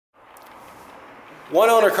One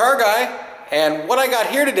owner car guy, and what I got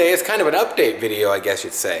here today is kind of an update video, I guess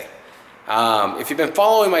you'd say. If you've been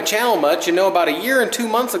following my channel much, you know about a year and 2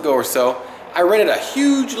 months ago or so, I rented a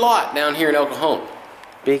huge lot down here in El Cajon.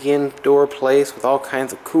 Big indoor place with all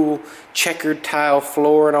kinds of cool checkered tile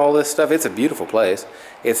floor and all this stuff. It's a beautiful place.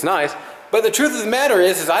 It's nice. But the truth of the matter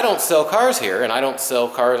is I don't sell cars here, and I don't sell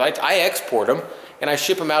cars. I export them, and I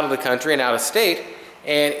ship them out of the country and out of state,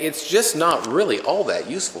 and it's just not really all that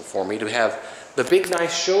useful for me to have the big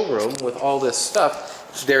nice showroom with all this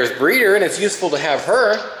stuff. There's Breeder, and it's useful to have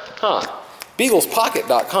her.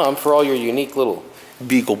 Beaglespocket.com for all your unique little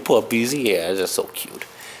beagle puppies. Yeah, they're just so cute.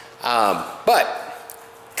 But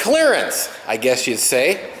clearance, I guess you'd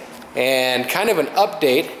say, and kind of an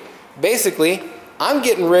update. Basically, I'm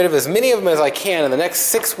getting rid of as many of them as I can in the next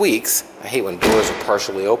 6 weeks. I hate when doors are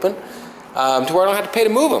partially open, to where I don't have to pay to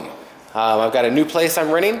move them. I've got a new place I'm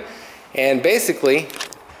renting, and basically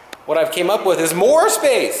what I've came up with is more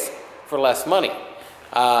space for less money,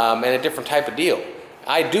 and a different type of deal.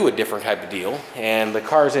 I do a different type of deal, and the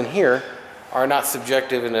cars in here are not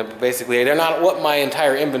subjective, and basically they're not what my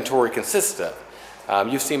entire inventory consists of.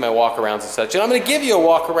 You've seen my walk-arounds and such, and I'm going to give you a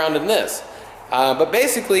walk-around in this. But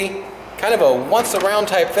basically, kind of a once-around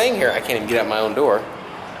type thing here. I can't even get out my own door.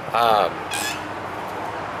 I'm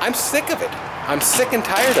sick of it. I'm sick and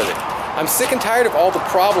tired of it. I'm sick and tired of all the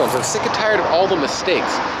problems. I'm sick and tired of all the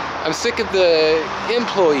mistakes. I'm sick of the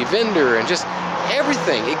employee, vendor, and just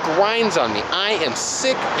everything. It grinds on me. I am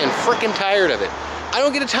sick and freaking tired of it. I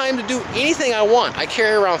don't get a time to do anything I want. I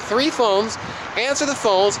carry around 3 phones, answer the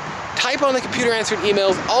phones, type on the computer, answering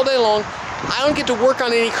emails all day long. I don't get to work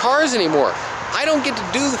on any cars anymore. I don't get to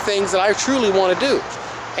do the things that I truly want to do.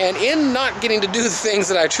 And in not getting to do the things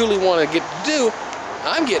that I truly want to get to do,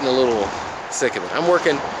 I'm getting a little sick of it. I'm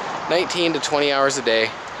working 19 to 20 hours a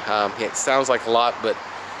day. It sounds like a lot, but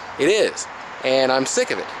it is. And I'm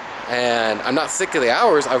sick of it. And I'm not sick of the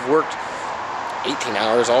hours. I've worked 18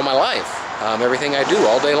 hours all my life. Everything I do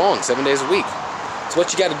all day long, 7 days a week. It's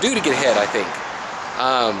what you got to do to get ahead, I think.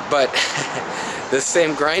 But this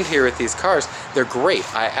same grind here with these cars, they're great.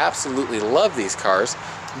 I absolutely love these cars,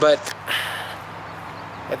 but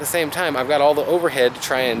at the same time, I've got all the overhead to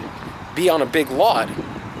try and be on a big lot,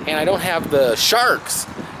 and I don't have the sharks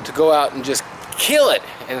to go out and just kill it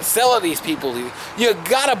and sell it to these people. You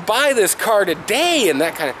gotta buy this car today, and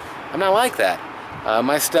that kind of, I'm not like that.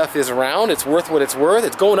 My stuff is around, it's worth what it's worth,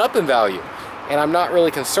 it's going up in value, and I'm not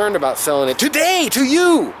really concerned about selling it today to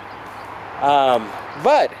you.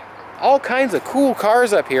 But all kinds of cool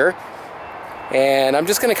cars up here, and I'm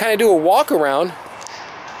just going to kind of do a walk around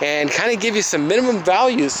and kind of give you some minimum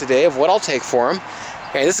values today of what I'll take for them.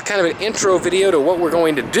 And this is kind of an intro video to what we're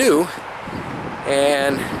going to do,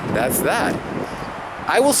 and that's that.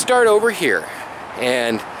 I will start over here,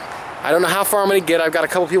 and I don't know how far I'm going to get. I've got a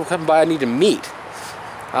couple people coming by I need to meet,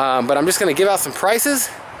 but I'm just going to give out some prices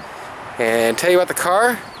and tell you about the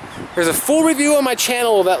car. There's a full review on my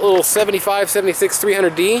channel of that little 75, 76,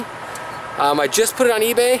 300D. I just put it on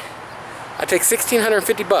eBay. I take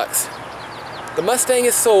 $1,650. The Mustang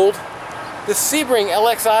is sold. The Sebring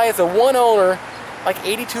LXI is a one owner, like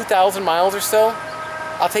 82,000 miles or so.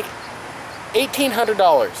 I'll take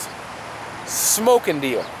 $1,800. Smoking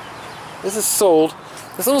deal. This is sold.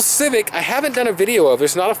 This little Civic, I haven't done a video of.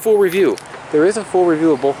 There's not a full review. There is a full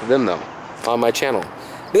review of both of them though on my channel.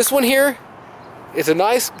 This one here, it's a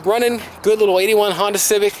nice running, good little 81 Honda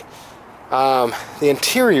Civic. The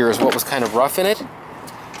interior is what was kind of rough in it.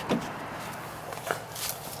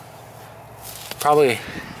 Probably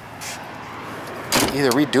either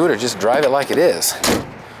redo it or just drive it like it is.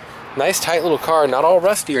 Nice tight little car, not all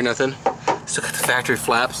rusty or nothing. Still got the factory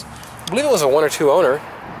flaps. I believe it was a 1 or 2 owner.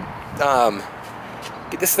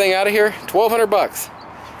 Get this thing out of here, 1,200 bucks.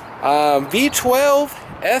 V12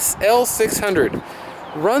 SL600.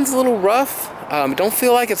 Runs a little rough. Don't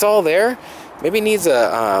feel like it's all there. Maybe needs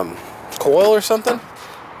a coil or something.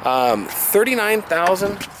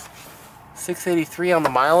 39,683 on the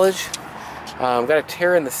mileage. Got a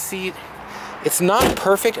tear in the seat. It's not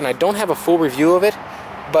perfect, and I don't have a full review of it,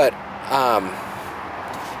 but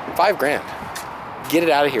 $5 grand. Get it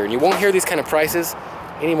out of here, and you won't hear these kind of prices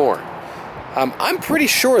anymore. I'm pretty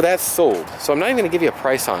sure that's sold, so I'm not even going to give you a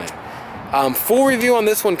price on it. Full review on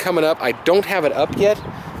this one coming up. I don't have it up yet,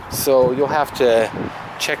 so you'll have to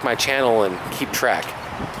check my channel and keep track.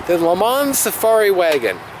 The Le Mans Safari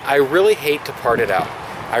wagon, I really hate to part it out.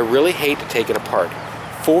 I really hate to take it apart.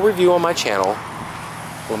 Full review on my channel.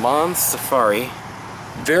 Le Mans Safari,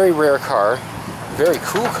 very rare car, very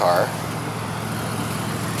cool car.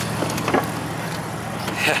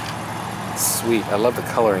 Sweet, I love the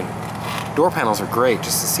coloring. Door panels are great,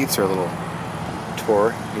 just the seats are a little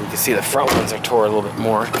tore. You can see the front ones are tore a little bit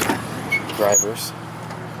more, drivers.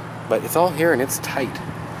 But it's all here and it's tight.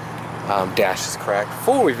 Dash is cracked.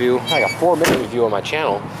 Full review, like a 4-minute review on my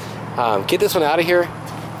channel. Get this one out of here.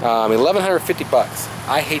 1,150 bucks.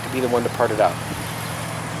 I hate to be the one to part it out.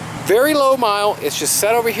 Very low mile. It's just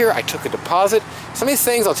set over here. I took a deposit. Some of these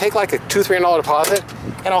things I'll take like a $200–300 deposit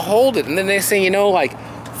and I'll hold it. And then they say, you know, like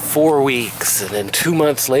 4 weeks, and then 2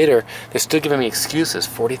 months later, they're still giving me excuses.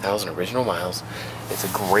 40,000 original miles. It's a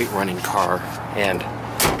great running car, and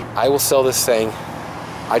I will sell this thing.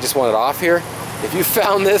 I just want it off here. If you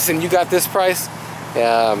found this and you got this price,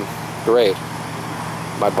 great.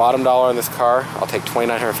 My bottom dollar on this car, I'll take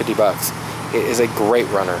 2,950 bucks. It is a great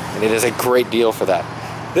runner, and it is a great deal for that.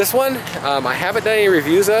 This one, I haven't done any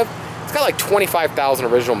reviews of. It's got like 25,000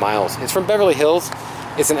 original miles. It's from Beverly Hills.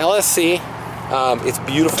 It's an LSC. It's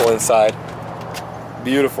beautiful inside.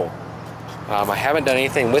 Beautiful. I haven't done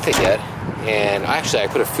anything with it yet, and actually I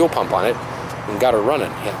put a fuel pump on it and got her running.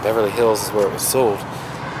 Yeah, Beverly Hills is where it was sold.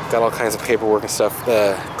 Got all kinds of paperwork and stuff.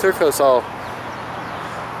 The clear coat's all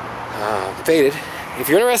faded. If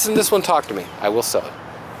you're interested in this one, talk to me. I will sell it.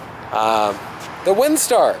 The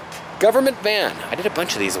Windstar government van. I did a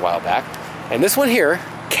bunch of these a while back. And this one here,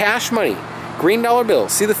 cash money, green dollar bill.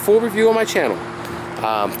 See the full review on my channel.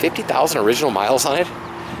 50,000 original miles on it.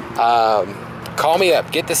 Call me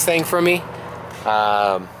up. Get this thing from me.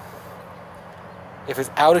 If it's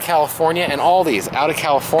out of California, and all these out of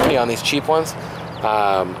California on these cheap ones,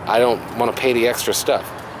 I don't want to pay the extra stuff.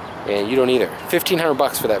 And you don't either. 1,500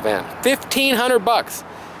 bucks for that van. 1,500 bucks.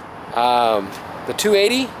 The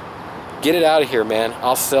 280, get it out of here, man.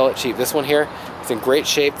 I'll sell it cheap. This one here, it's in great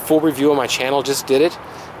shape. Full review on my channel. Just did it.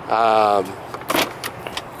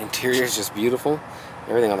 Interior is just beautiful.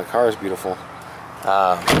 Everything on the car is beautiful.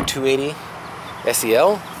 280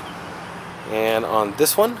 SEL. And on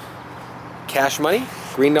this one, cash money,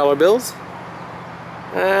 green dollar bills.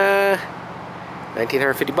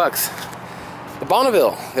 1,950 bucks. The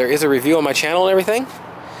Bonneville, there is a review on my channel and everything.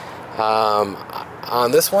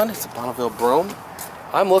 On this one, it's a Bonneville Brougham.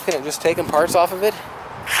 I'm looking at just taking parts off of it.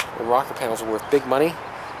 The rocker panels are worth big money.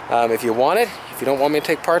 If you want it, if you don't want me to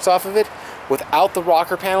take parts off of it, without the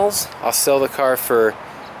rocker panels, I'll sell the car for,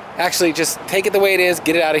 actually just take it the way it is,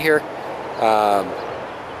 get it out of here.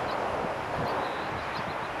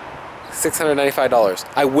 $695.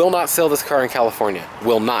 I will not sell this car in California.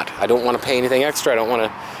 Will not. I don't want to pay anything extra. I don't want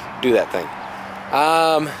to do that thing.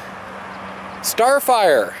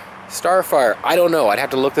 Starfire. Starfire. I don't know. I'd have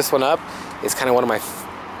to look this one up. It's kind of one of my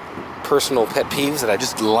personal pet peeves that I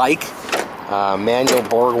just like. Manual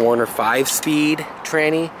Borg-Warner 5-speed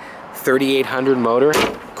tranny, 3800 motor.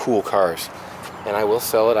 Cool cars. And I will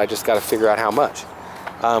sell it. I just got to figure out how much.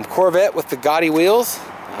 Corvette with the gaudy wheels.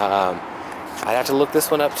 I'd have to look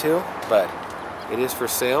this one up too, but it is for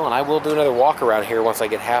sale, and I will do another walk around here once I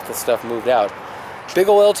get half the stuff moved out. Big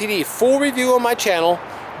ol' LTD, full review on my channel.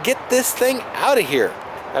 Get this thing out of here.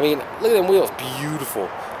 I mean, look at them wheels, beautiful.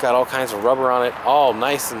 Got all kinds of rubber on it, all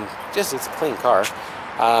nice and just, it's a clean car.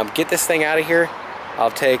 Get this thing out of here.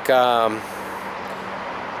 I'll take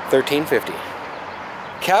 $1,350.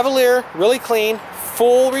 Cavalier, really clean,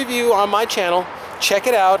 full review on my channel. Check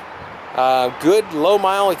it out. Good low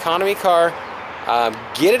mile economy car.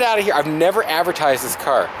 Get it out of here. I've never advertised this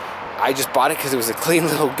car. I just bought it because it was a clean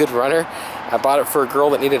little good runner. I bought it for a girl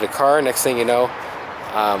that needed a car. Next thing you know,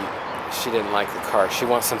 she didn't like the car. She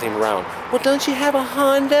wants something round. Well, don't you have a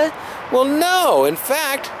Honda? Well, no. In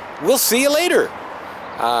fact, we'll see you later.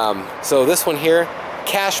 So this one here,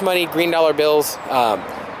 cash money, green dollar bills,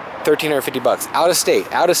 1,350 bucks. Out of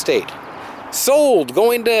state, out of state. Sold,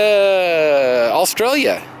 going to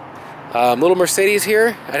Australia. Little Mercedes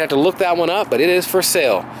here. I'd have to look that one up, but it is for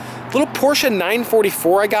sale. Little Porsche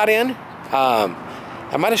 944 I got in.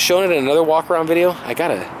 I might have shown it in another walk around video. I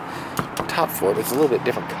got a top for it, but it's a little bit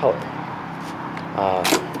different color.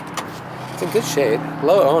 It's in good shape.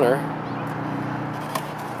 Low owner.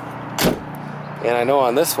 And I know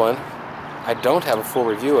on this one, I don't have a full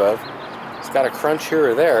review of. It's got a crunch here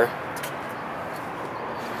or there.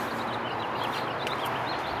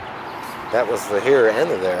 That was the here and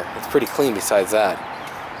the there. It's pretty clean besides that.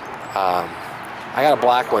 I got a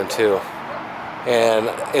black one too. And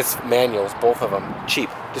it's manuals, both of them. Cheap,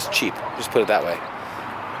 just put it that way.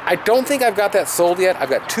 I don't think I've got that sold yet. I've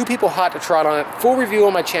got 2 people hot to trot on it. Full review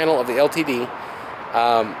on my channel of the LTD.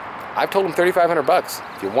 I've told them 3,500 bucks.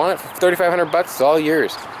 If you want it for 3,500 bucks, it's all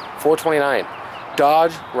yours. 429.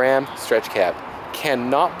 Dodge Ram stretch cab.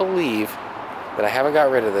 Cannot believe that I haven't got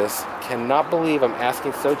rid of this. Cannot believe I'm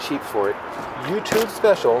asking so cheap for it. YouTube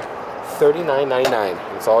special, $39.99.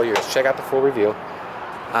 It's all yours. Check out the full review.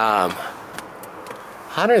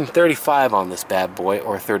 135 on this bad boy,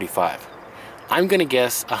 or 35. I'm gonna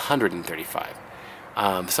guess 135.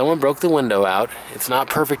 Someone broke the window out. It's not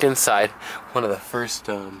perfect inside. One of the first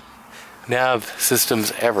nav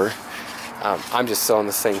systems ever. I'm just selling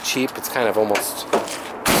this thing cheap. It's kind of almost,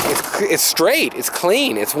 it's straight, it's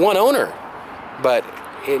clean, it's one owner, but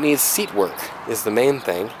it needs seat work is the main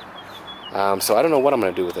thing. So I don't know what I'm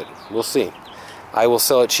gonna do with it. We'll see. I will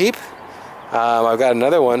sell it cheap. I've got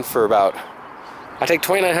another one for about, I take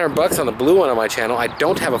 2,900 bucks on the blue one on my channel. I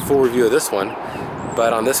don't have a full review of this one,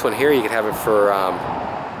 but on this one here you can have it for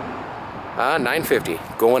 $950.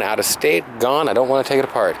 Going out of state, gone. I don't want to take it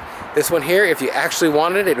apart. This one here, if you actually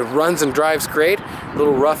wanted it, it runs and drives great. A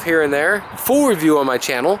little rough here and there. Full review on my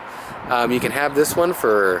channel. You can have this one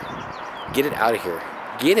for, get it out of here.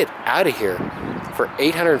 Get it out of here for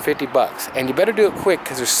 850 bucks. And you better do it quick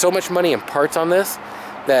because there's so much money in parts on this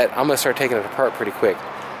that I'm going to start taking it apart pretty quick.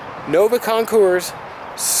 Nova Concours,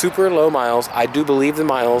 super low miles. I do believe the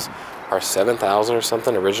miles are 7,000 or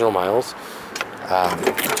something, original miles.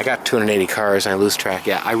 I got 280 cars and I lose track.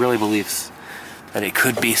 Yeah, I really believe that it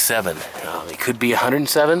could be 7. It could be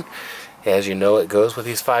 107. As you know, it goes with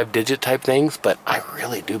these 5-digit type things, but I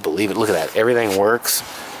really do believe it. Look at that. Everything works.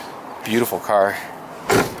 Beautiful car.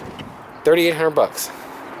 3,800 bucks.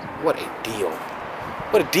 What a deal.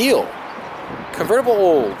 What a deal. Convertible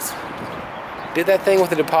Olds. Did that thing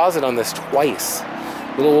with a deposit on this twice.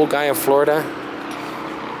 Little old guy in Florida.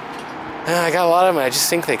 I got a lot of them. I just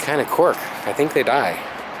think they kind of quirk. I think they die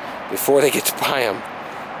before they get to buy them.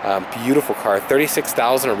 Beautiful car.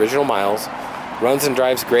 36,000 original miles. Runs and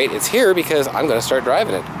drives great. It's here because I'm going to start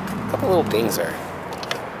driving it. A couple little dings there.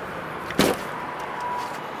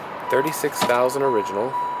 36,000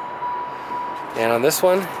 original. And on this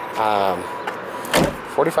one,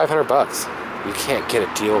 4,500 bucks. You can't get a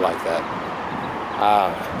deal like that.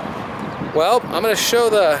 Well, I'm going to show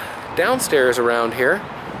the downstairs around here.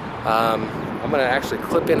 I'm going to actually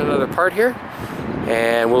clip in another part here,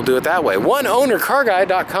 and we'll do it that way.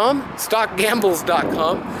 OneOwnerCarGuy.com,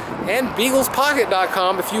 StockGambles.com, and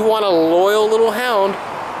BeaglesPocket.com if you want a loyal little hound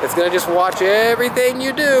that's going to just watch everything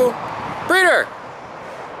you do. Breeder!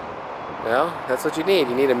 Well, that's what you need.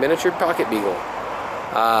 You need a miniature pocket beagle.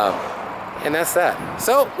 And that's that.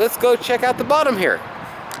 So, let's go check out the bottom here.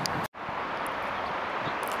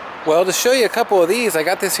 Well, to show you a couple of these, I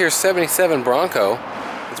got this here 77 Bronco.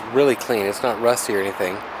 It's really clean. It's not rusty or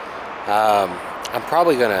anything. I'm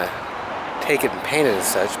probably going to take it and paint it as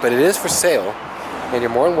such, but it is for sale, and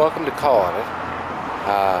you're more than welcome to call on it.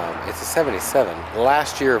 It's a 77.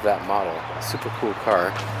 Last year of that model. Super cool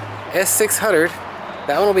car. S600.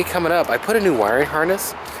 That one will be coming up. I put a new wiring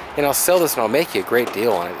harness, and I'll sell this and I'll make you a great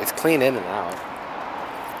deal on it. It's clean in and out.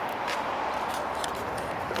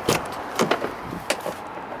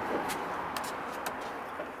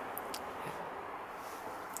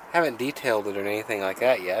 Haven't detailed it or anything like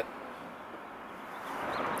that yet.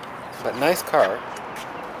 But nice car.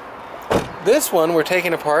 This one we're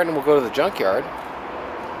taking apart and we'll go to the junkyard.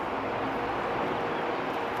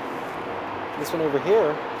 This one over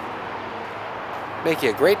here, make you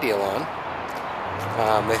a great deal on.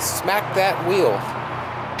 They smacked that wheel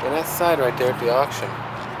and that side right there at the auction,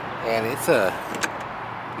 and it's a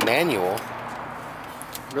manual,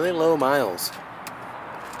 really low miles,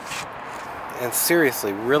 and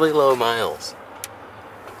seriously really low miles,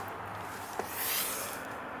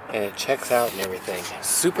 and it checks out and everything.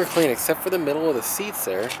 Super clean except for the middle of the seats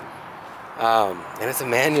there, and it's a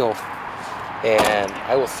manual, and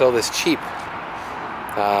I will sell this cheap.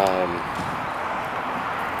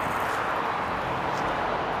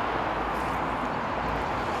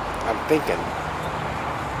 I'm thinking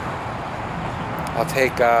I'll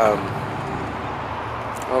take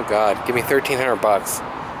oh god, give me 1,300 bucks,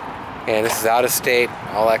 and this is out of state,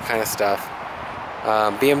 all that kind of stuff.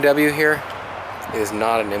 BMW here is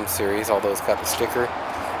not an M series, although it's got the sticker.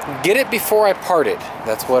 Get it before I part it.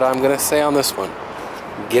 That's what I'm gonna say on this one.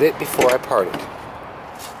 Get it before I part it.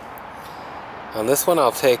 On this one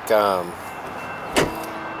I'll take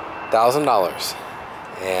 $1,000,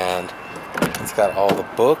 and it's got all the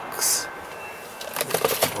books,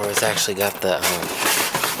 or it's actually got the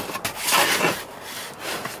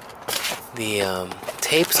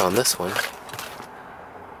tapes on this one,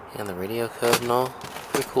 and the radio code and all.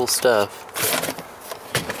 Pretty cool stuff.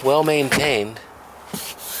 Well maintained.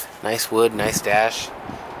 Nice wood, nice dash.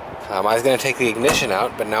 I was going to take the ignition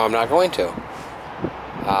out, but now I'm not going to.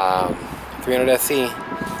 300 SE.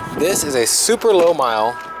 This is a super low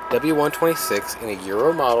mile W126 in a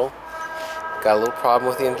Euro model. Got a little problem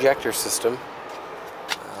with the injector system.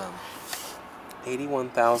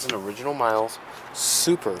 81,000 original miles.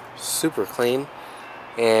 Super, super clean.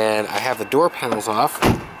 And I have the door panels off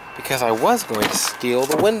because I was going to steal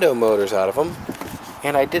the window motors out of them,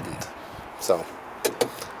 and I didn't. So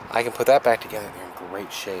I can put that back together. They're in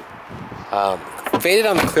great shape. Faded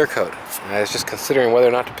on the clear coat. I was just considering whether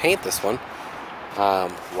or not to paint this one.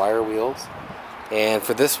 Wire wheels. And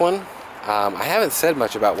for this one, I haven't said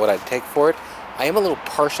much about what I'd take for it. I am a little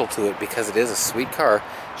partial to it because it is a sweet car.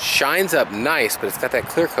 Shines up nice, but it's got that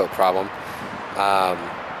clear coat problem.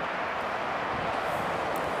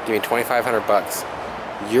 Give me 2,500 bucks.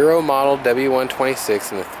 Euro model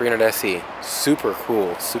W126 in the 300 SE. Super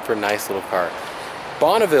cool, super nice little car.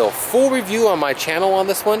 Bonneville, full review on my channel on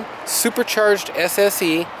this one. Supercharged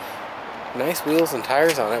SSE. Nice wheels and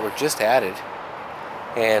tires on it, were just added.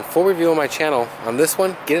 And full review on my channel on this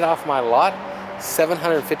one. Get it off my lot,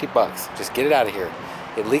 750 bucks. Just get it out of here.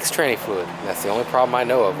 It leaks tranny fluid. That's the only problem I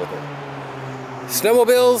know of with it.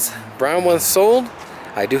 Snowmobiles, brown one sold.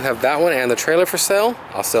 I do have that one and the trailer for sale.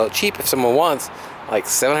 I'll sell it cheap if someone wants, like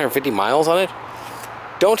 750 miles on it.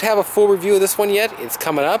 Don't have a full review of this one yet. It's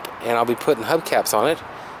coming up, and I'll be putting hubcaps on it.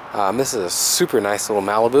 This is a super nice little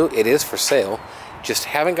Malibu. It is for sale. Just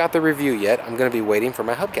haven't got the review yet. I'm going to be waiting for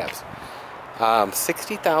my hubcaps.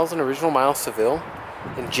 60,000 original miles Seville.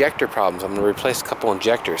 Injector problems. I'm going to replace a couple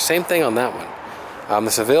injectors. Same thing on that one.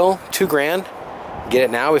 The Seville, $2 grand. Get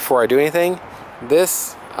it now before I do anything.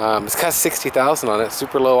 This, it's got 60,000 on it.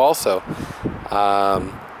 Super low also.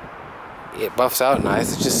 It buffs out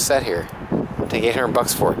nice. It's just set here. I'll take 800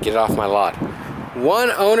 bucks for it. Get it off my lot.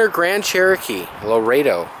 One owner Grand Cherokee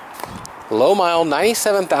Laredo. Low mile,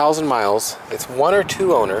 97,000 miles. It's one or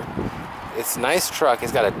two owner. It's a nice truck.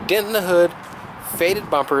 It's got a dent in the hood, faded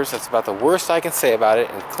bumpers. That's about the worst I can say about it.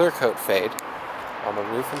 And clear coat fade on the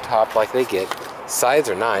roof and top like they get. Sides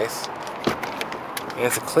are nice. And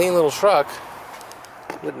it's a clean little truck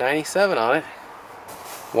with 97 on it.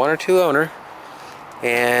 One or two owner.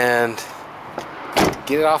 And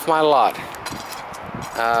get it off my lot.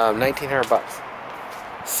 1,900 bucks.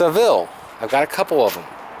 Seville, I've got a couple of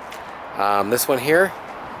them. This one here,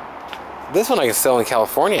 this one I can sell in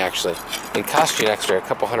California actually. It costs you an extra a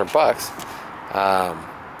couple $100 bucks.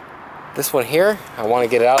 This one here, I want to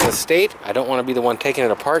get it out of the state. I don't want to be the one taking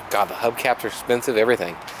it apart. God, the hubcaps are expensive,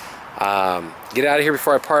 everything. Get it out of here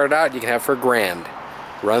before I part it out. You can have it for $1 grand.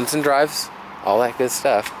 Runs and drives, all that good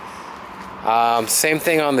stuff. Same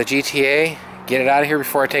thing on the GTA. Get it out of here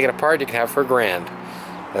before I take it apart. You can have it for $1 grand.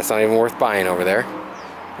 That's not even worth buying over there.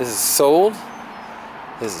 This is sold.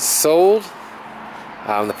 This is sold.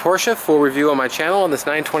 The Porsche, full review on my channel on this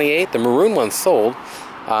 928. The maroon one's sold.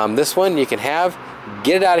 This one you can have.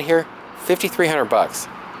 Get it out of here. 5,300 bucks.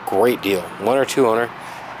 Great deal. One or two owner.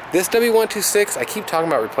 This W126, I keep talking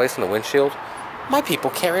about replacing the windshield. My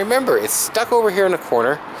people can't remember. It's stuck over here in the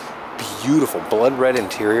corner. Beautiful blood red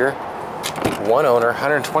interior. One owner,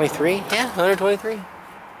 123. Yeah, 123. Look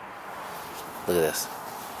at this.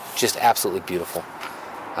 Just absolutely beautiful.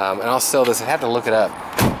 And I'll sell this. I had to look it up.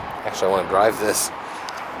 Actually, I want to drive this.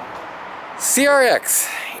 CRX,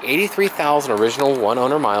 83,000 original one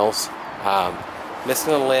owner miles.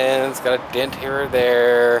 Missing a lens, got a dent here or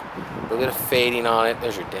there, a little bit of fading on it.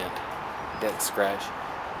 There's your dent. Dent scratch.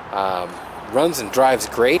 Runs and drives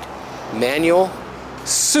great. Manual,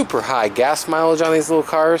 super high gas mileage on these little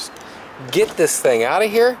cars. Get this thing out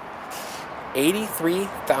of here.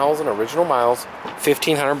 83,000 original miles,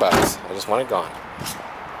 1,500 bucks. I just want it gone.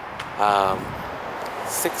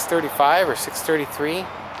 635 or 633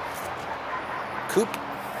 Coupe,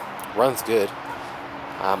 runs good.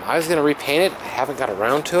 I was gonna repaint it. I haven't got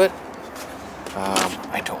around to it.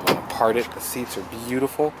 I don't want to part it. The seats are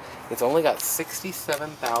beautiful. It's only got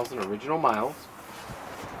 67,000 original miles.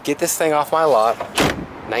 Get this thing off my lot.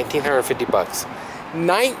 1,950 bucks.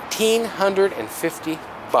 1,950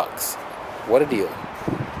 bucks. What a deal.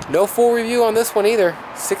 No full review on this one either.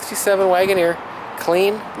 67 Wagoneer.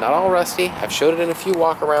 Clean, not all rusty. I've showed it in a few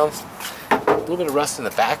walk-arounds. A little bit of rust in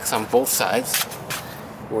the backs on both sides,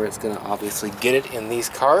 where it's going to obviously get it in these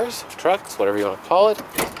cars, trucks, whatever you want to call it.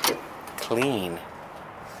 Clean.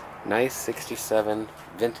 Nice 67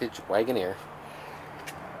 vintage Wagoneer.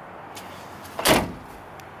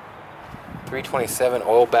 327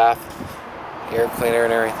 oil bath, air cleaner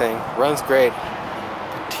and everything. Runs great.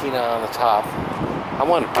 Patina on the top. I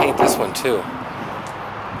want to paint this one too.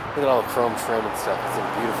 Look at all the chrome trim and stuff. It's in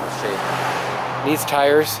beautiful shape. Needs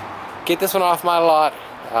tires. Get this one off my lot.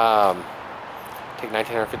 Take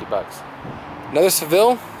 1,950 bucks. Another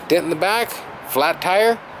Seville. Dent in the back. Flat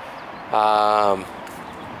tire.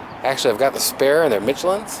 Actually, I've got the spare and they're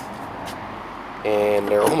Michelin's. And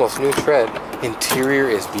they're almost new tread. Interior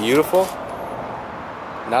is beautiful.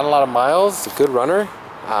 Not a lot of miles. It's a good runner.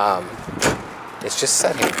 It's just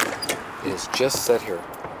set here. It is just set here.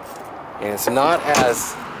 And it's not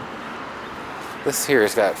as... This here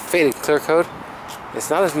has got faded clear coat. It's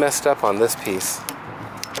not as messed up on this piece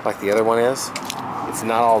like the other one is. It's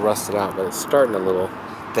not all rusted out, but it's starting a little.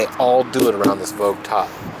 They all do it around this Vogue top.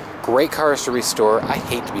 Great cars to restore. I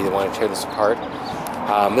hate to be the one to tear this apart.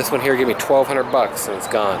 This one here gave me $1,200 and it's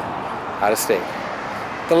gone. Out of state.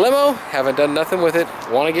 The limo, haven't done nothing with it.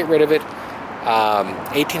 Want to get rid of it.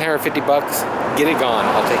 $1,850. Get it gone.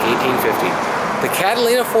 I'll take $1,850. The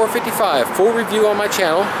Catalina 455. Full review on my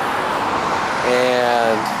channel.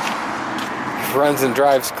 And runs and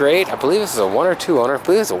drives great. I believe this is a 1 or 2 owner. I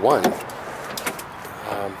believe it's a 1.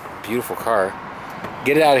 Beautiful car.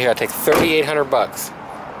 Get it out of here. I'll take $3,800.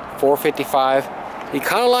 455.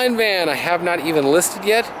 Econoline van. I have not even listed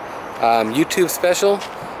yet. YouTube special.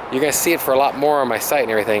 You're gonna see it for a lot more on my site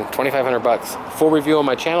and everything. $2,500. Full review on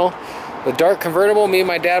my channel. The dark convertible. Me and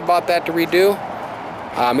my dad bought that to redo.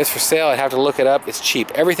 It's for sale. I'd have to look it up. It's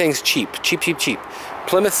cheap. Everything's cheap. Cheap, cheap, cheap.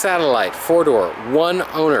 Plymouth Satellite. 4-door. 1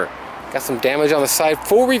 owner. Got some damage on the side.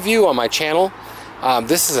 Full review on my channel.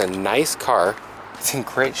 This is a nice car. It's in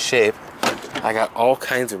great shape. I got all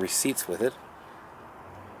kinds of receipts with it.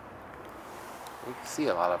 You can see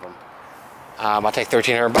a lot of them. I'll take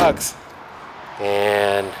 $1,300.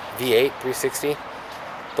 And V8 360.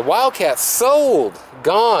 The Wildcat sold.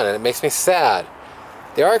 Gone. And it makes me sad.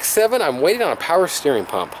 The RX-7, I'm waiting on a power steering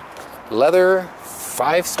pump. Leather,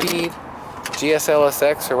 5-speed,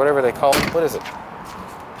 GSLSX or whatever they call it. What is it?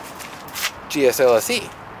 GSLSE.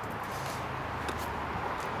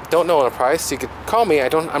 Don't know on a price. You could call me.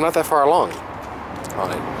 I'm not that far along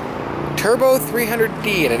on it. Turbo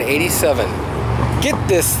 300D in an 87. Get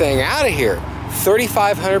this thing out of here.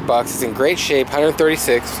 $3,500. It's in great shape.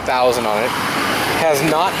 136,000 on it. Has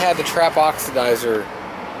not had the trap oxidizer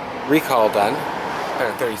recall done.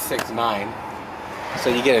 136.9. So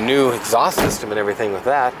you get a new exhaust system and everything with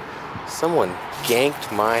that. Someone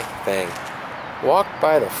ganked my thing. Walked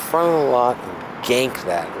by the front of the lot and ganked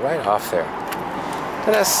that right off there.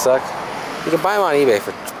 Doesn't that suck? You can buy them on eBay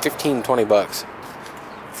for 15, 20 bucks.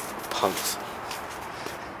 Punks.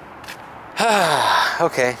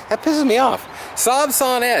 Okay, that pisses me off. Saab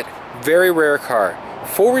Sonnet, very rare car.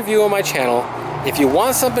 Full review on my channel. If you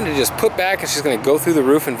want something to just put back, it's just going to go through the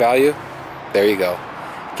roof in value. There you go.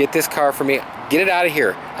 Get this car for me. Get it out of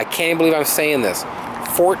here. I can't even believe I'm saying this.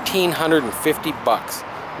 $1,450.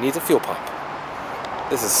 Needs a fuel pump.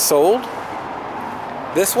 This is sold.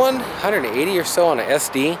 This one, 180 or so on an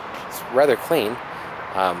SD. It's rather clean.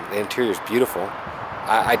 The interior is beautiful.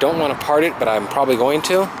 I don't want to part it, but I'm probably going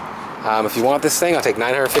to. If you want this thing, I'll take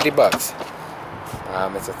 $950.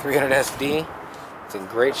 It's a 300 SD. It's in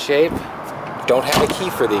great shape. Don't have a key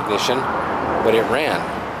for the ignition, but it ran.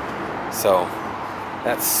 So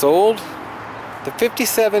that's sold. The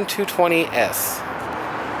 57 220S.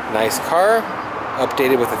 Nice car.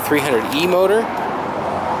 Updated with a 300E motor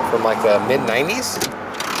from like the mid-90s,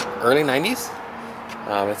 early 90s.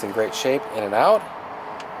 It's in great shape, in and out.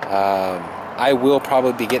 I will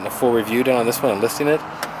probably be getting a full review done on this one and listing it.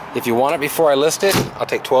 If you want it before I list it, I'll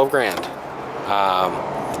take 12 grand.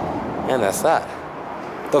 And that's that.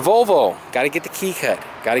 The Volvo, got to get the key cut.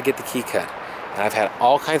 Got to get the key cut. And I've had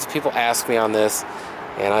all kinds of people ask me on this,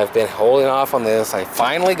 and I've been holding off on this. I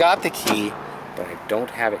finally got the key, but I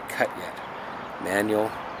don't have it cut yet.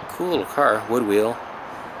 Manual, cool little car, wood wheel.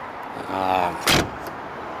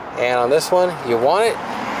 And on this one, you want it?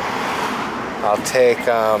 I'll take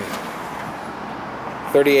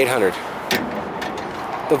 $3,800.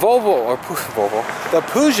 The the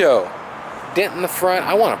Peugeot, dent in the front.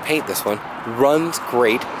 I want to paint this one. Runs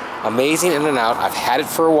great, amazing in and out. I've had it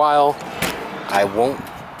for a while. I won't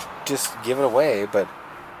just give it away, but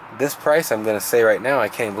this price I'm going to say right now, I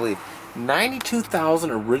can't believe.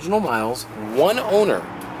 92,000 original miles, 1 owner,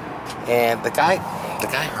 and the guy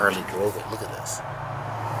hardly drove it. Look at this,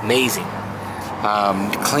 amazing.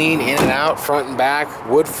 Clean in and out, front and back,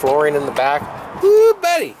 wood flooring in the back. Woo,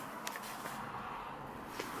 buddy!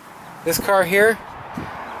 This car here,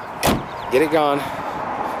 get it gone.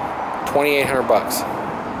 $2,800.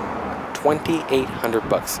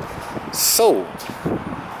 $2,800. Sold.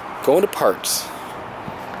 Going to parts.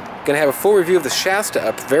 Gonna have a full review of the Shasta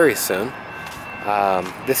up very soon.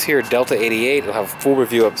 This here Delta 88 will have a full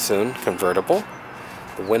review up soon. Convertible.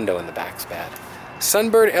 The window in the back's bad.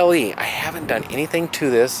 Sunbird LE. I haven't done anything to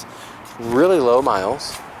this. Really low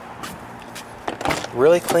miles.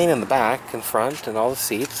 Really clean in the back and front and all the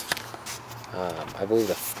seats. I believe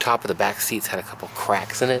the top of the back seats had a couple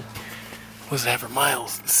cracks in it. What does it have for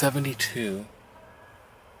miles? 72.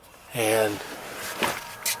 And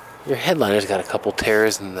your headliner's got a couple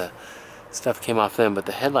tears in the Stuff came off them, but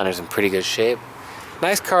the headliner's in pretty good shape.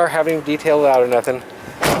 Nice car, haven't even detailed it out or nothing.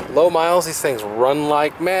 Low miles, these things run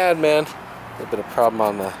like mad, man. A little bit of problem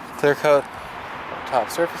on the clear coat, top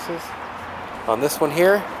surfaces. On this one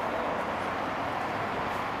here,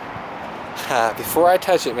 before I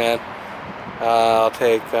touch it, man, I'll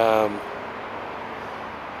take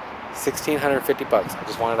 $1,650. I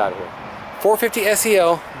just want it out of here. 450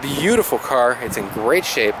 SEL, beautiful car. It's in great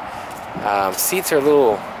shape. Seats are a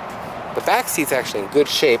little, the back seat's actually in good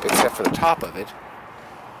shape except for the top of it.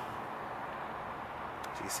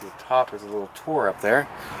 You see the top is a little tore up there.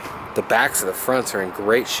 The backs of the fronts are in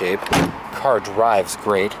great shape. Car drives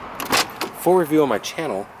great. Full review on my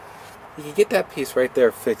channel. You can get that piece right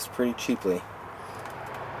there fixed pretty cheaply.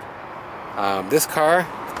 This car,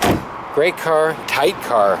 great car, tight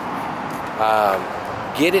car.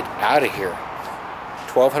 Get it out of here.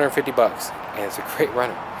 $1,250, and it's a great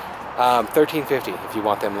runner. $1,350 if you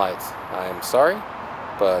want them lights. I'm sorry,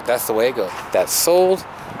 but that's the way it goes. That's sold.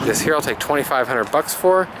 This here I'll take $2,500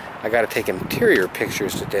 for. I got to take interior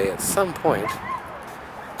pictures today at some point.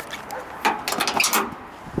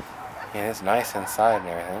 Yeah, it's nice inside and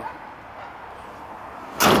everything.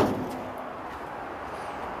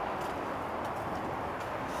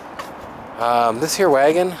 This here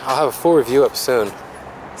wagon, I'll have a full review up soon.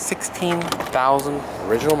 16,000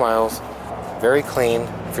 original miles, very clean.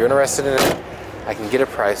 If you're interested in it, I can get a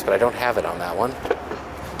price, but I don't have it on that one.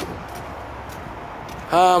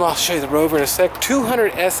 I'll show you the Rover in a sec.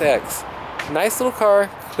 200 SX, nice little car.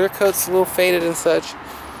 Clear coat's a little faded and such.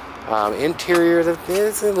 Interior is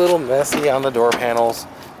a little messy on the door panels.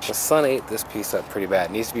 The sun ate this piece up pretty bad.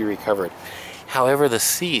 It needs to be recovered. However, the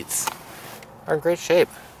seats are in great shape.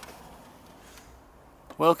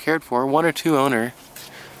 Well cared for. 1 or 2 owner.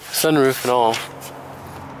 Sunroof and all.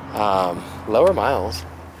 Lower miles.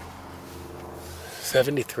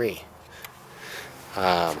 73.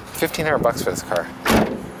 $1,500 for this car.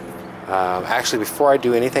 Actually, before I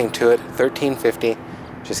do anything to it, $1,350.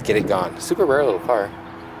 Just get it gone. Super rare little car.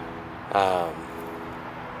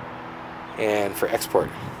 And for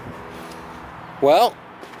export. Well,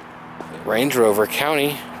 Range Rover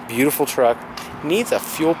County, beautiful truck, needs a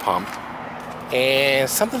fuel pump, and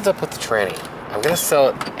something's up with the tranny. I'm gonna sell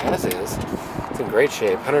it as is. It's in great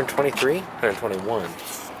shape. 123, 121.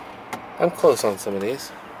 I'm close on some of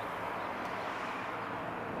these.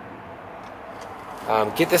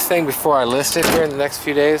 Get this thing before I list it here in the next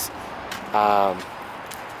few days. I'll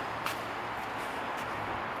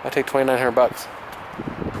take $2,900.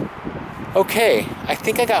 Okay, I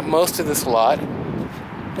think I got most of this lot.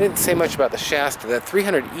 I didn't say much about the Shasta. That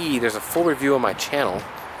 300E, there's a full review on my channel.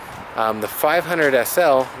 The 500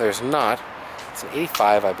 SL, there's not. It's an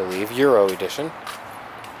 85, I believe, Euro edition.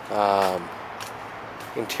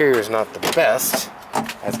 Interior is not the best.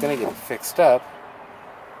 That's gonna get fixed up.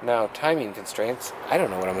 Now, timing constraints, I don't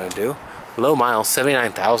know what I'm gonna do. Low miles,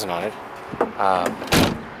 79,000 on it.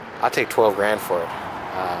 I'll take 12 grand for it.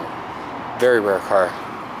 Very rare car.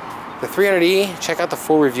 The 300E, check out the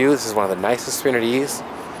full review. This is one of the nicest 300Es.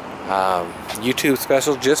 YouTube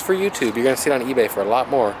special just for YouTube. You're gonna see it on eBay for a lot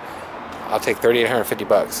more. I'll take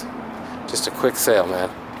 $3,850. Just a quick sale, man.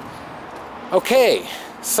 Okay,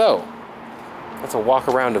 so that's a walk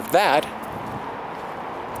around of that.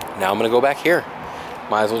 Now I'm gonna go back here.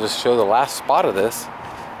 Might as well just show the last spot of this.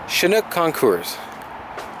 Chinook Concours.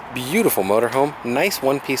 Beautiful motorhome. Nice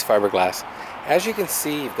one-piece fiberglass. As you can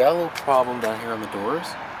see, you've got a little problem down here on the doors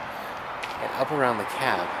and up around the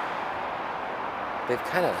cab. They've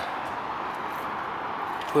kind of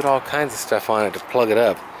put all kinds of stuff on it to plug it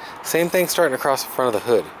up. Same thing starting across the front of the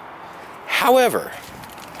hood. However,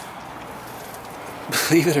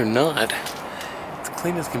 believe it or not, it's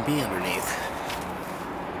clean as can be underneath.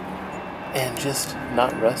 And just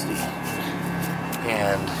not rusty.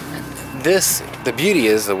 And this, the beauty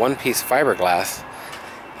is the one-piece fiberglass.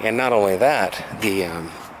 And not only that, the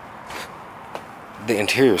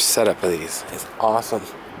interior setup of these is awesome.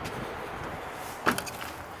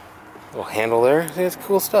 Little handle there, it's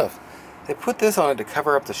cool stuff. They put this on it to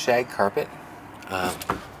cover up the shag carpet.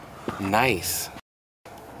 Nice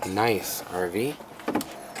RV.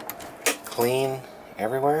 Clean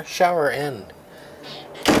everywhere. Shower in.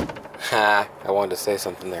 Ha! I wanted to say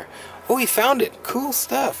something there. Oh, he found it. Cool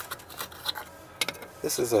stuff.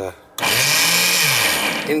 This is a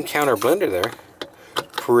in-counter blender there.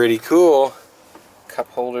 Pretty cool. Cup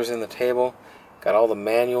holders in the table. Got all the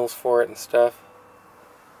manuals for it and stuff.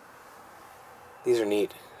 These are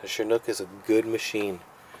neat. The Chinook is a good machine.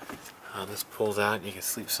 This pulls out. You can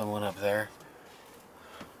sleep someone up there.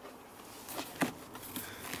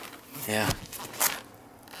 Yeah.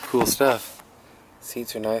 Cool stuff.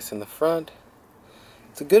 Seats are nice in the front.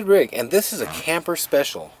 It's a good rig, and this is a camper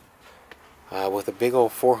special with a big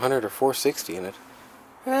old 400 or 460 in it.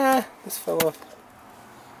 This fellow.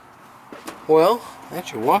 Well,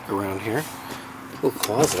 that's your walk around here. Little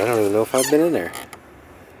closet. I don't even know if I've been in there.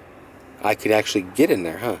 I could actually get in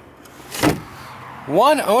there, huh?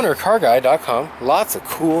 OneOwnerCarGuide.com. Lots of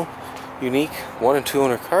cool, unique 1- and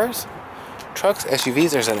 2-owner cars, trucks,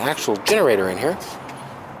 SUVs. There's an actual generator in here.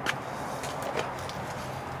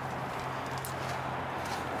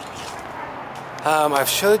 I've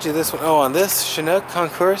showed you this one. Oh, on this Chinook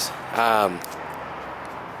Concours.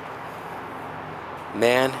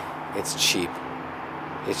 Man, it's cheap.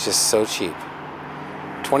 It's just so cheap.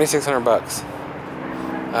 $2,600.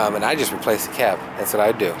 And I just replaced the cab. That's what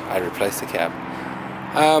I'd do. I'd replace the cab.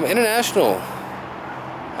 International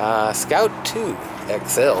Scout 2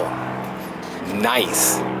 XL.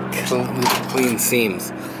 Nice. Clean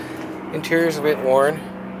seams. Interior's a bit worn.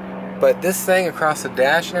 But this thing across the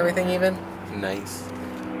dash and everything even, nice.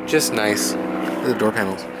 Just nice. Look at the door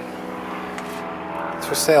panels. It's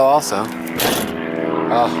for sale also.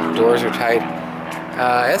 Oh, doors are tight.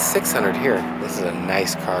 S600 here. This is a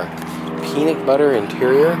nice car. Peanut butter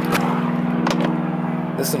interior.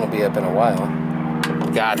 This one will be up in a while.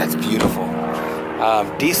 God, that's beautiful.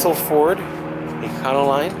 Diesel Ford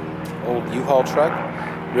Econoline, old U-Haul truck.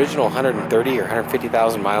 Original 130 or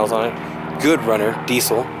 150,000 miles on it. Good runner,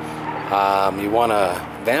 diesel. You want a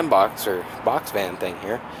van box or box van thing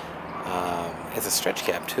here. It's a stretch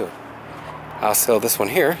cab too. I'll sell this one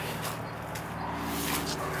here.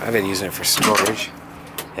 I've been using it for storage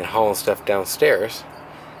and hauling stuff downstairs,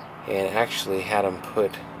 and actually had him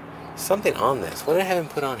put something on this. What did I have him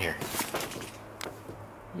put on here?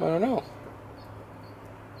 I don't know.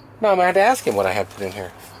 No, I'm gonna have to ask him what I had put in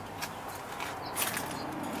here.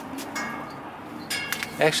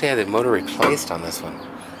 I actually had the motor replaced on this one.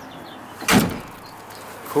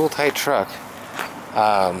 Cool tight truck.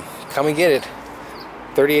 Come and get it.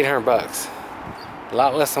 $3,800. A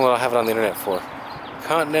lot less than what I'll have it on the internet for.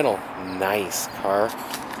 Continental, nice car.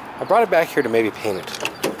 I brought it back here to maybe paint it.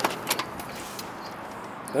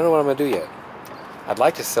 I don't know what I'm gonna do yet. I'd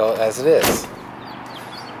like to sell it as it is.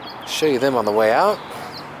 Show you them on the way out.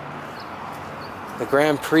 The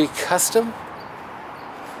Grand Prix Custom,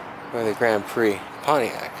 or the Grand Prix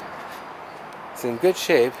Pontiac. It's in good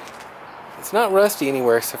shape. It's not rusty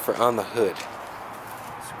anywhere except for on the hood.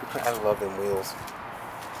 I love them wheels.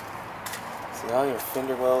 See all your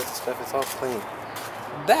fender wells and stuff, it's all clean.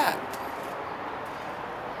 That!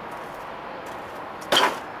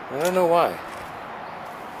 I don't know why.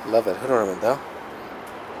 Love that hood ornament though.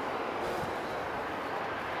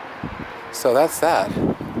 So that's that.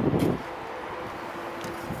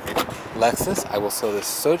 Lexus, I will sell this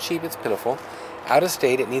so cheap it's pitiful. Out of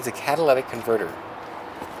state, it needs a catalytic converter.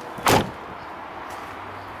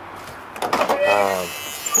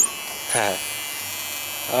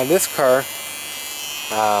 On this car,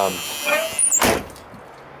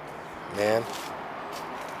 man,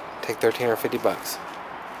 take $1,350.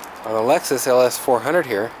 On the Lexus LS 400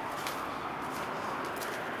 here,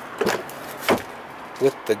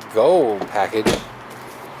 with the gold package,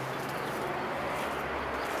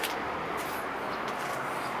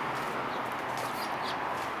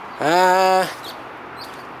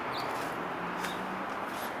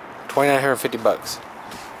 $2,950.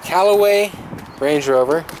 Callaway Range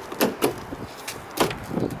Rover.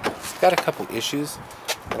 It's got a couple issues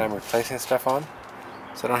that I'm replacing stuff on,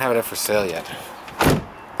 so I don't have it up for sale yet.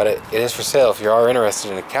 But it is for sale if you are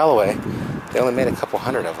interested in a Callaway. They only made a couple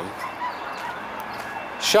hundred of them.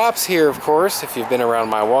 Shops here, of course, if you've been around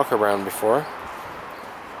my walk around before.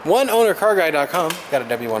 OneOwnerCarGuide.com. Got a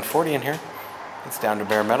W140 in here. It's down to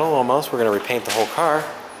bare metal almost. We're going to repaint the whole car.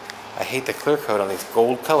 I hate the clear coat on these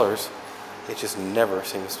gold colors. It just never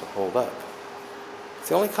seems to hold up. It's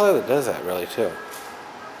the only color that does that, really, too.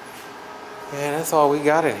 And that's all we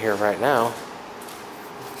got in here right now.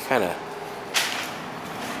 Kind of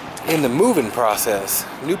in the moving process.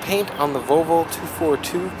 New paint on the Volvo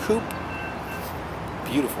 242 Coupe.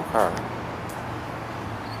 Beautiful car.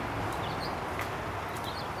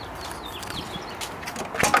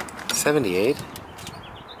 '78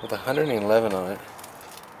 with 111 on it.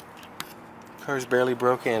 Car's barely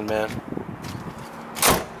broke in, man.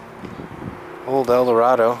 Old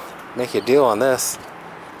Eldorado. Make you a deal on this.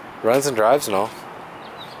 Runs and drives and all.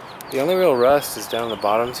 The only real rust is down the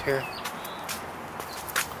bottoms here.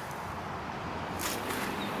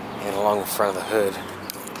 And along the front of the hood.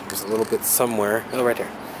 There's a little bit somewhere. Oh, right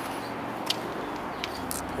there.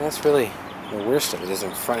 And that's really the worst of it, is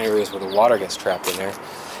in front areas where the water gets trapped in there.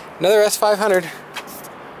 Another S500.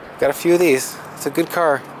 Got a few of these. It's a good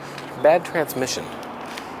car. Bad transmission.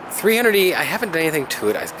 300E, I haven't done anything to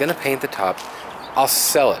it. I was gonna paint the top. I'll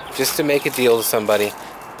sell it just to make a deal to somebody.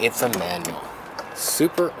 It's a manual.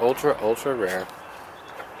 Super, ultra rare.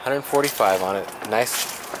 145 on it.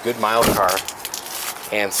 Nice, good mild car.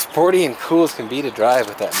 And sporty and cool as can be to drive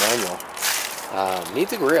with that manual.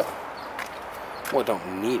 Needs a grill. Well,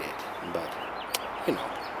 don't need it, but you know.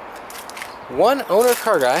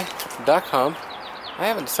 OneOwnerCarGuy.com. I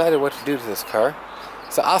haven't decided what to do to this car,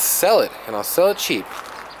 so I'll sell it, and I'll sell it cheap.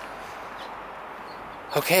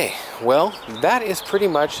 Okay, well, that is pretty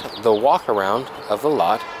much the walk around of the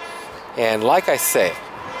lot. And like I say,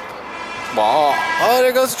 well, oh,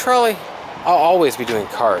 there goes the trolley. I'll always be doing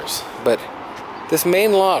cars, but this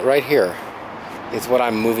main lot right here is what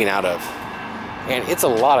I'm moving out of. And it's a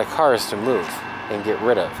lot of cars to move and get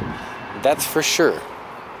rid of. That's for sure.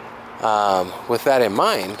 With that in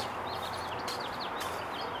mind,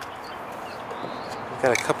 I've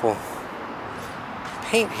got a couple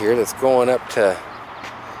paint here that's going up to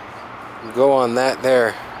go on that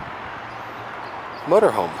there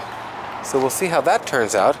motorhome. So we'll see how that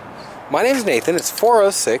turns out. My name's Nathan. It's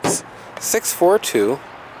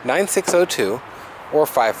 406-642-9602 or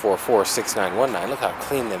 544-6919. Look how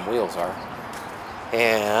clean them wheels are.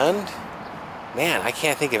 And man, I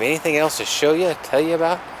can't think of anything else to show you, tell you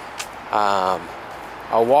about.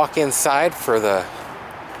 I'll walk inside for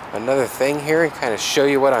another thing here and kind of show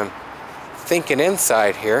you what I'm thinking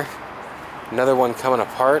inside here. Another one coming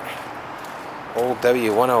apart. Old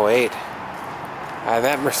W108.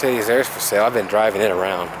 That Mercedes there's for sale. I've been driving it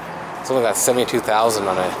around. It's only got 72,000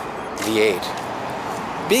 on a V8.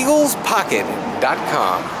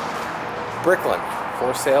 BeaglesPocket.com. Brooklyn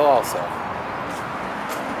for sale also.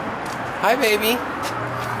 Hi, baby.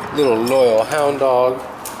 Little loyal hound dog.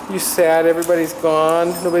 You sad? Everybody's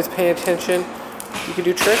gone. Nobody's paying attention. You can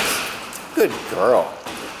do tricks. Good girl.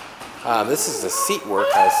 This is the seat work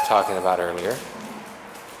I was talking about earlier.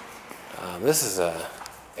 This is a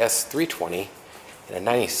S320 and a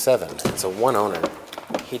 97. It's a one owner.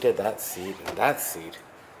 He did that seat and that seat.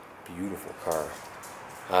 Beautiful car.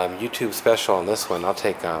 YouTube special on this one. I'll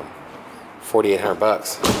take 4,800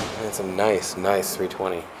 bucks. And it's a nice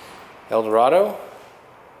 320. Eldorado.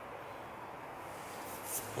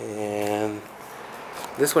 And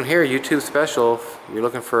this one here, YouTube special. If you're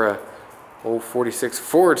looking for a old 46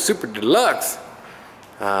 Ford Super Deluxe.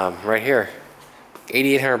 Right here.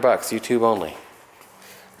 8,800 bucks, YouTube only.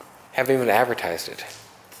 Haven't even advertised it.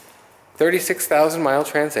 36,000 mile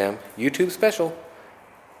Trans Am, YouTube special.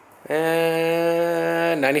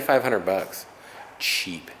 And 9,500 bucks.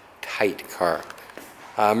 Cheap, tight car.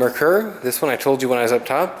 Mercury, this one I told you when I was up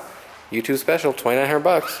top. YouTube special, 2,900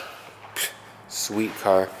 bucks. Sweet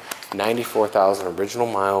car. 94,000 original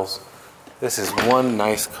miles. This is one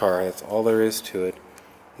nice car. That's all there is to it.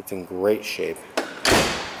 It's in great shape. A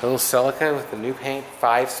little Celica with the new paint,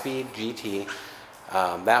 5-speed GT.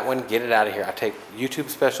 That one, get it out of here. I take YouTube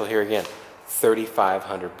special here again,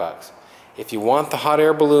 3,500 bucks. If you want the hot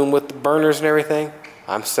air balloon with the burners and everything,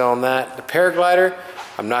 I'm selling that. The paraglider,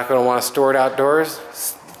 I'm not going to want to store it outdoors.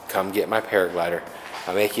 Come get my paraglider.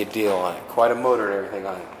 I'll make you a deal on it. Quite a motor and everything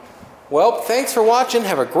on it. Well, thanks for watching.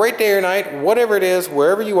 Have a great day or night, whatever it is,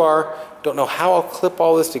 wherever you are. Don't know how I'll clip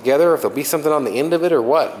all this together, if there'll be something on the end of it or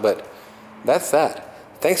what, but that's that.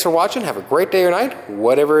 Thanks for watching. Have a great day or night,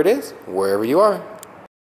 whatever it is, wherever you are.